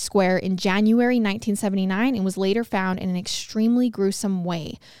Times Square in January 1979 and was later found in an extremely gruesome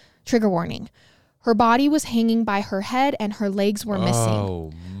way. Trigger warning. Her body was hanging by her head and her legs were missing.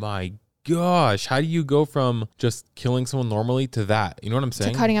 Oh my gosh, how do you go from just killing someone normally to that? You know what I'm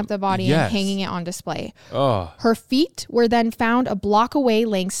saying? To cutting up the body and hanging it on display. Oh. Her feet were then found a block away,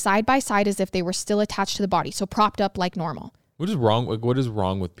 laying side by side as if they were still attached to the body, so propped up like normal. What is wrong? Like, what is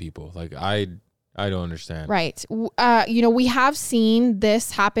wrong with people? Like, I don't understand. Right. We have seen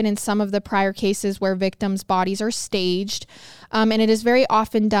this happen in some of the prior cases where victims' bodies are staged. And it is very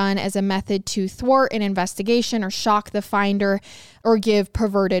often done as a method to thwart an investigation or shock the finder or give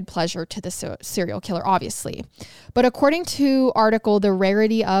perverted pleasure to the serial killer, obviously. But according to article, The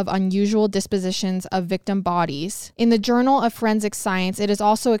Rarity of Unusual Dispositions of Victim Bodies, in the Journal of Forensic Science, it is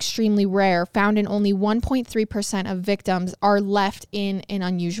also extremely rare, found in only 1.3% of victims are left in an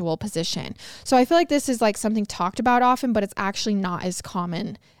unusual position. So I feel like this is like something talked about often, but it's actually not as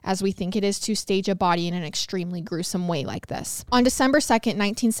common as we think it is to stage a body in an extremely gruesome way like this. On December 2nd,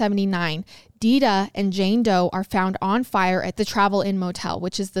 1979, Dita and Jane Doe are found on fire at the Travel Inn Motel,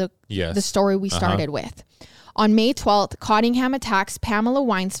 which is the story we started with. On May 12th, Cottingham attacks Pamela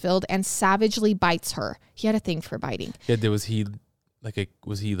Winesfield and savagely bites her. He had a thing for biting. Yeah, was he like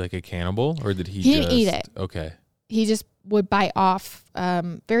a cannibal, or did he didn't eat it. Okay. He just would bite off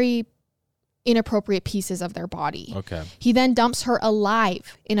very inappropriate pieces of their body. Okay. He then dumps her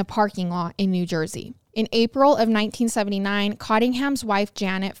alive in a parking lot in New Jersey. In April of 1979, Cottingham's wife,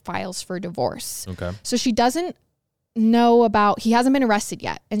 Janet, files for divorce. Okay. So she doesn't know he hasn't been arrested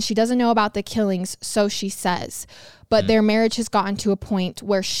yet, and she doesn't know about the killings, so she says. But their marriage has gotten to a point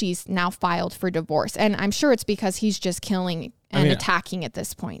where she's now filed for divorce. And I'm sure it's because he's just killing and attacking at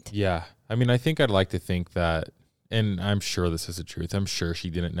this point. Yeah. I mean, I think I'd like to think that, and I'm sure this is the truth, I'm sure she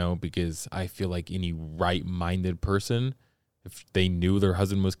didn't know, because I feel like any right-minded person, if they knew their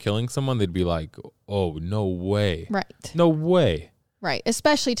husband was killing someone, they'd be like, oh, no way. Right. No way. Right.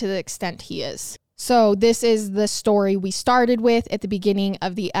 Especially to the extent he is. So this is the story we started with at the beginning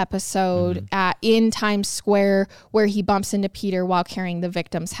of the episode in Times Square, where he bumps into Peter while carrying the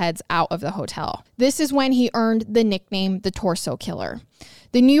victims' heads out of the hotel. This is when he earned the nickname the Torso Killer.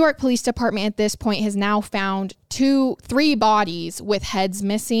 The New York Police Department at this point has now found 3 bodies with heads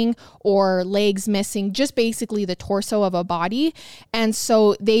missing or legs missing, just basically the torso of a body. And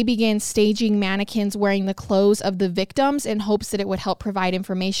so they began staging mannequins wearing the clothes of the victims in hopes that it would help provide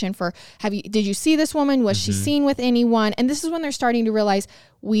information for, did you see this woman? Was she seen with anyone? And this is when they're starting to realize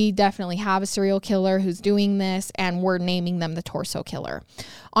we definitely have a serial killer who's doing this, and we're naming them the Torso Killer.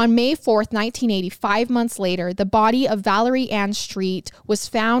 On May 4th, 1980, 5 months later, the body of Valerie Ann Street was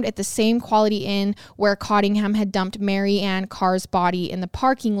found at the same Quality Inn where Cottingham had dumped Mary Ann Carr's body in the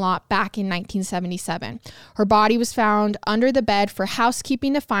parking lot back in 1977. Her body was found under the bed for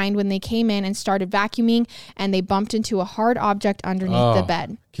housekeeping to find when they came in and started vacuuming, and they bumped into a hard object underneath the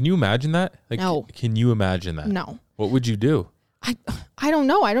bed. Can you imagine that? No. Can you imagine that? No. What would you do? I don't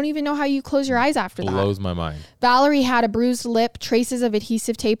know. I don't even know how you close your eyes after that. Blows my mind. Valerie had a bruised lip, traces of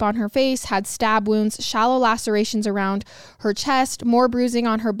adhesive tape on her face, had stab wounds, shallow lacerations around her chest, more bruising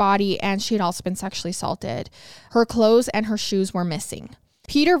on her body, and she had also been sexually assaulted. Her clothes and her shoes were missing.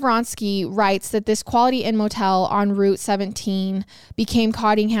 Peter Vronsky writes that this Quality Inn motel on Route 17 became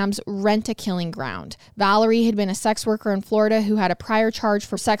Cottingham's rent-a-killing ground. Valerie had been a sex worker in Florida who had a prior charge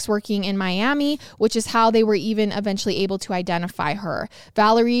for sex working in Miami, which is how they were even eventually able to identify her.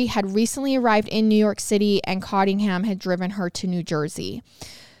 Valerie had recently arrived in New York City, and Cottingham had driven her to New Jersey.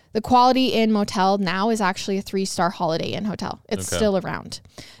 The Quality Inn Motel now is actually a 3-star Holiday Inn hotel. It's still around.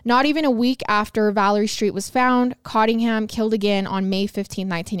 Not even a week after Valerie Street was found, Cottingham killed again on May 15,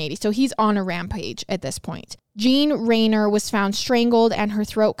 1980. So he's on a rampage at this point. Jean Rayner was found strangled and her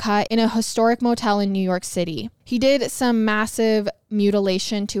throat cut in a historic motel in New York City. He did some massive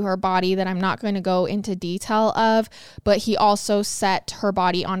mutilation to her body that I'm not going to go into detail of, but he also set her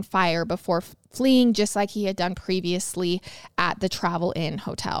body on fire before fleeing, just like he had done previously at the Travel Inn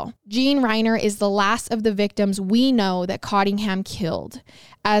Hotel. Jean Rayner is the last of the victims we know that Cottingham killed.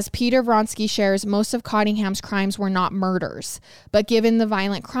 As Peter Vronsky shares, most of Cottingham's crimes were not murders, but given the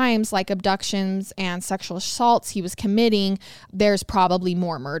violent crimes like abductions and sexual assaults he was committing, there's probably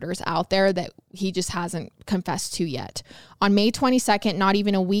more murders out there that he just hasn't confessed to yet. On May 22nd, not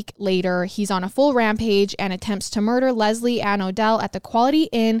even a week later, he's on a full rampage and attempts to murder Leslie Ann Odell at the Quality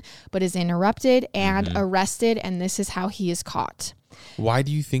Inn, but is interrupted and arrested, and this is how he is caught. Why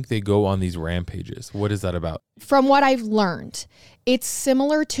do you think they go on these rampages? What is that about? From what I've learned, it's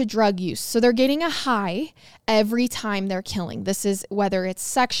similar to drug use. So they're getting a high every time they're killing. This is whether it's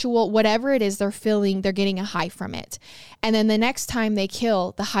sexual, whatever it is they're feeling, they're getting a high from it. And then the next time they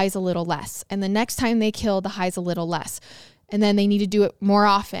kill, the high's a little less. And the next time they kill, the high's a little less. And then they need to do it more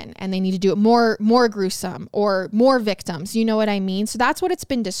often, and they need to do it more gruesome or more victims. You know what I mean? So that's what it's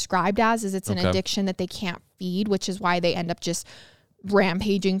been described as, is it's an addiction that they can't feed, which is why they end up just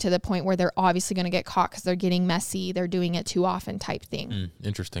rampaging to the point where they're obviously going to get caught because they're getting messy. They're doing it too often type thing.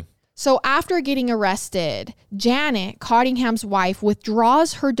 Interesting. So after getting arrested, Janet, Cottingham's wife,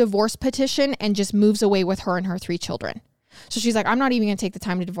 withdraws her divorce petition and just moves away with her and her 3 children. So she's like, I'm not even going to take the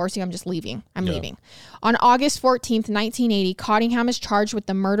time to divorce you. I'm just leaving. I'm leaving. On August 14th, 1980, Cottingham is charged with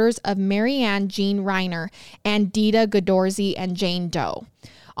the murders of Mary Ann Jean Reiner and Dita Godorsey and Jane Doe.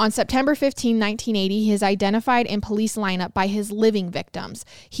 On September 15, 1980, he is identified in police lineup by his living victims.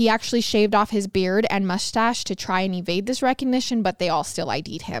 He actually shaved off his beard and mustache to try and evade this recognition, but they all still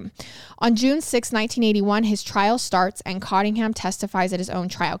ID'd him. On June 6, 1981, his trial starts and Cottingham testifies at his own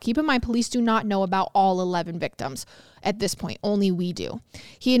trial. Keep in mind, police do not know about all 11 victims at this point. Only we do.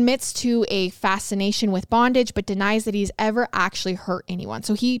 He admits to a fascination with bondage, but denies that he's ever actually hurt anyone.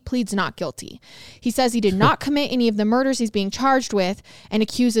 So he pleads not guilty. He says he did not commit any of the murders he's being charged with and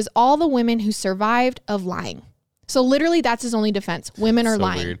accuses all the women who survived of lying. So literally that's his only defense. Women are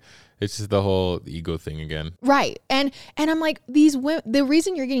lying. Weird. It's just the whole ego thing again. Right. And I'm like, the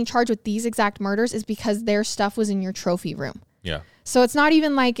reason you're getting charged with these exact murders is because their stuff was in your trophy room. Yeah. So it's not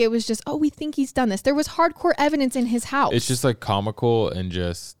even like it was just, oh, we think he's done this. There was hardcore evidence in his house. It's just like comical and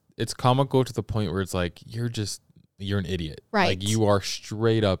it's comical to the point where it's like, you're an idiot. Right. Like you are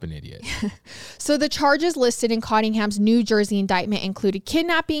straight up an idiot. So the charges listed in Cottingham's New Jersey indictment included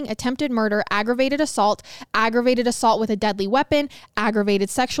kidnapping, attempted murder, aggravated assault with a deadly weapon,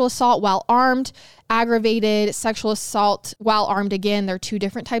 aggravated sexual assault while armed, aggravated sexual assault while armed again. There are 2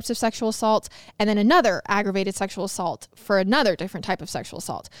 different types of sexual assault, and then another aggravated sexual assault for another different type of sexual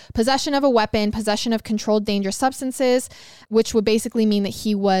assault. Possession of a weapon, possession of controlled dangerous substances, which would basically mean that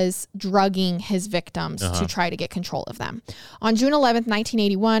he was drugging his victims to try to get control of them. On June 11th,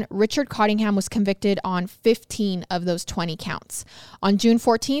 1981, Richard Cottingham was convicted on 15 of those 20 counts. On June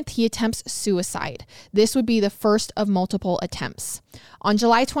 14th, he attempts suicide. This would be the first of multiple attempts. On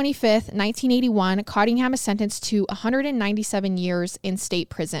July 25th, 1981, Cottingham is sentenced to 197 years in state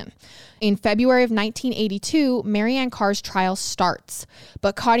prison. In February of 1982, Mary Ann Carr's trial starts,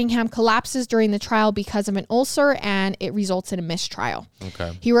 but Cottingham collapses during the trial because of an ulcer and it results in a mistrial.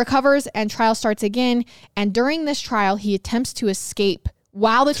 Okay. He recovers and trial starts again, and during this trial, he attempts to escape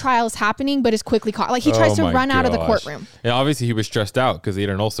while the trial is happening, but is quickly caught. Like he tries to run out of the courtroom. Yeah, obviously he was stressed out because he had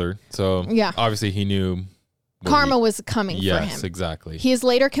an ulcer. So yeah, obviously he knew karma was coming for him. Yes, exactly. He is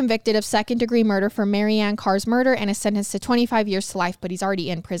later convicted of second-degree murder for Mary Ann Carr's murder and is sentenced to 25 years to life, but he's already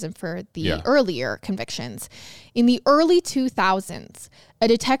in prison for the earlier convictions. In the early 2000s, a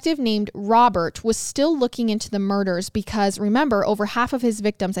detective named Robert was still looking into the murders because, remember, over half of his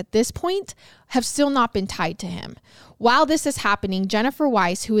victims at this point have still not been tied to him. While this is happening, Jennifer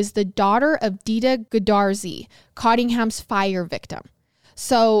Weiss, who is the daughter of Dita Godorsey, Cottingham's fire victim.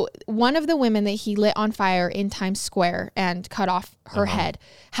 So one of the women that he lit on fire in Times Square and cut off her head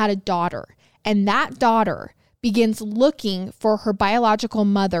had a daughter. And that daughter begins looking for her biological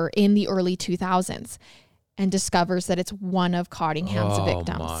mother in the early 2000s and discovers that it's one of Cottingham's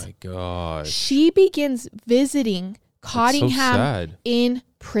victims. Oh my gosh. She begins visiting Cottingham in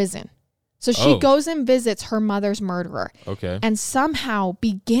prison. So she goes and visits her mother's murderer. Okay. And somehow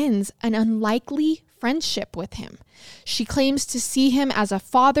begins an unlikely friendship with him. She claims to see him as a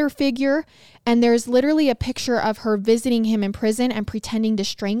father figure, and there's literally a picture of her visiting him in prison and pretending to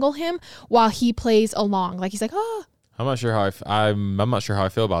strangle him while he plays along. Like he's like, oh. I'm not sure how I'm not sure how I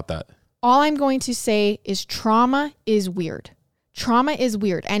feel about that. All I'm going to say is trauma is weird. Trauma is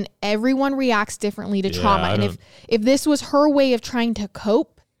weird, and everyone reacts differently to trauma. And if this was her way of trying to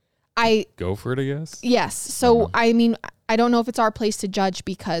cope, I go for it, I guess. Yes. So I mean, I don't know if it's our place to judge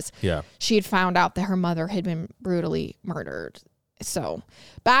because she had found out that her mother had been brutally murdered. So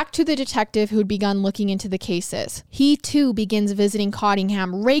back to the detective who had begun looking into the cases. He too begins visiting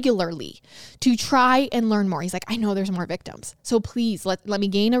Cottingham regularly to try and learn more. He's like, I know there's more victims, so please let me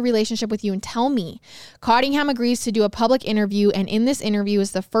gain a relationship with you and tell me. Cottingham agrees to do a public interview, and in this interview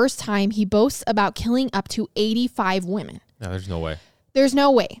is the first time he boasts about killing up to 85 women. No, there's no way. There's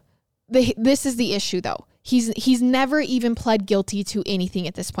no way. This is the issue, though. He's never even pled guilty to anything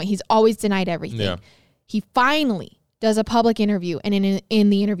at this point. He's always denied everything. Yeah. He finally does a public interview, and in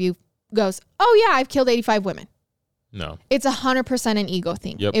the interview goes, oh yeah, I've killed 85 women. No. It's 100% an ego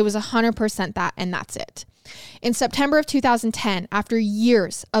thing. Yep. It was 100% that, and that's it. In September of 2010, after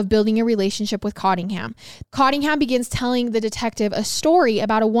years of building a relationship with Cottingham begins telling the detective a story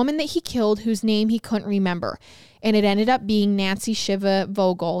about a woman that he killed whose name he couldn't remember. And it ended up being Nancy Shiva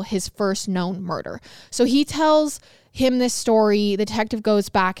Vogel, his first known murder. So he tells him this story. The detective goes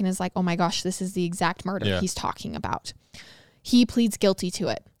back and is like, oh my gosh, this is the exact murder he's talking about. He pleads guilty to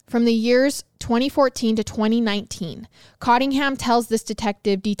it. from the years 2014 to 2019. Cottingham tells this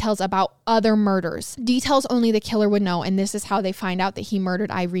detective details about other murders, details only the killer would know, and this is how they find out that he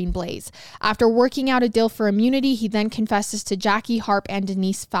murdered Irene Blaze. After working out a deal for immunity, he then confesses to Jackie Harp and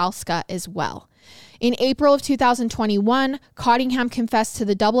Denise Falska as well. In April of 2021, Cottingham confessed to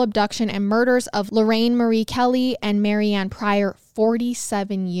the double abduction and murders of Lorraine Marie Kelly and Marianne Pryor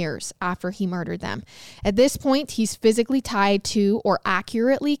 47 years after he murdered them. At this point, he's physically tied to or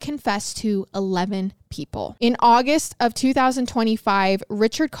accurately confessed to 11 people. In August of 2025,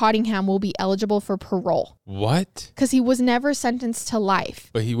 Richard Cottingham will be eligible for parole. What? Because he was never sentenced to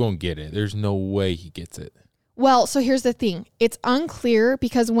life. But he won't get it. There's no way he gets it. Well, so here's the thing. It's unclear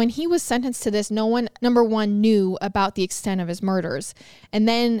because when he was sentenced to this, no one, number one, knew about the extent of his murders. And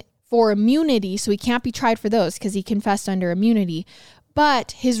then for immunity, so he can't be tried for those because he confessed under immunity.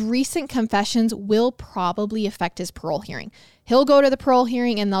 But his recent confessions will probably affect his parole hearing. He'll go to the parole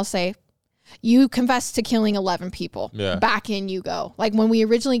hearing and they'll say, you confessed to killing 11 people. Yeah. Back in you go. Like when we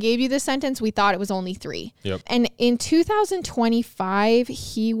originally gave you this sentence, we thought it was only 3. Yep. And in 2025,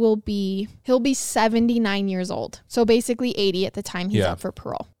 he'll be 79 years old. So basically 80 at the time he's up for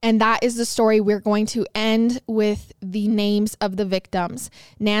parole. And that is the story. We're going to end with the names of the victims: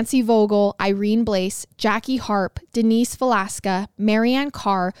 Nancy Vogel, Irene Blaze, Jackie Harp, Denise Falska, Marianne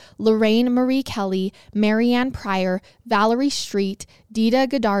Carr, Lorraine Marie Kelly, Marianne Pryor, Valerie Street, Dita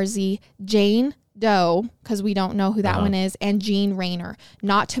Godarzi, Jane Doe, because we don't know who that one is, and Jean Rayner,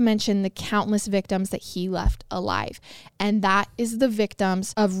 not to mention the countless victims that he left alive. And that is the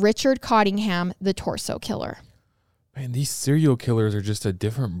victims of Richard Cottingham, the torso killer. Man, these serial killers are just a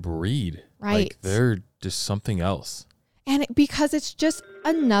different breed. Right. Like they're just something else. And because it's just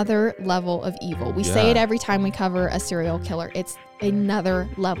another level of evil. We say it every time we cover a serial killer. It's another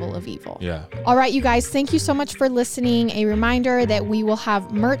level of evil. Yeah. All right, you guys, thank you so much for listening. A reminder that we will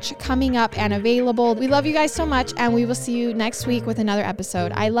have merch coming up and available. We love you guys so much, and we will see you next week with another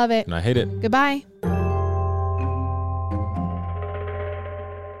episode. I love it. And I hate it. Goodbye.